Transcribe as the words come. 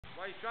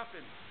Why are you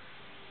trapping?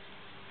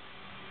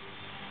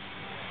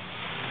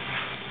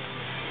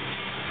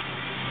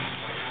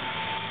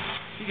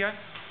 Keep going.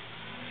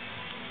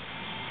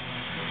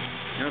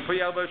 You're going to put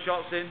your elbow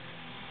shots in.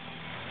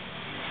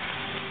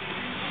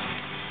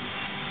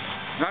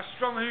 Nice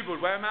strong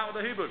Hubud. Wear them out with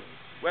the Hubud.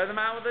 Wear them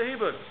out with the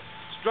Hubud.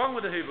 Strong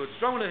with the Hubud.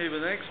 Strong with the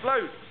Hubud. Then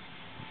explode.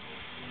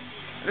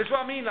 And this is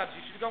what I mean, lads.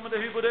 You should have gone with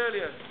the Hubud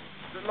earlier.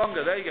 A bit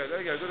longer. There you go.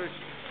 There you go.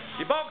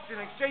 You're boxing,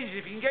 exchanging.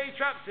 If you can get your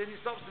traps in, it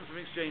stops them from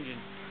exchanging.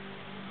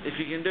 If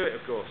you can do it,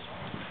 of course.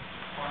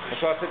 That's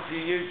why I said to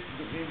you,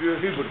 you do a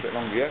Hubud a bit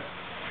longer, yeah?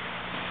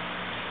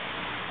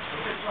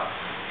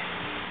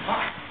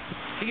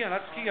 Keep going,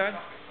 lads. Keep going.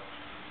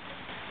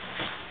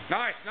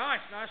 Nice,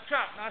 nice, nice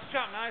trap,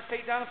 nice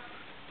takedown.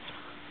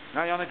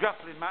 Now you're on a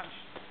grappling match.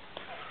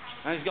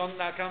 And he's gone,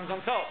 now comes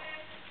on top.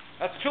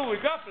 That's the trouble with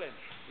grappling.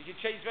 You can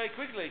change very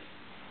quickly.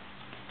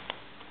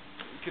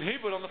 You can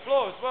Hubud on the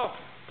floor as well.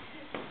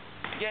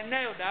 You're getting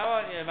nailed now,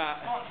 aren't you,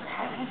 Matt?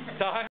 Time.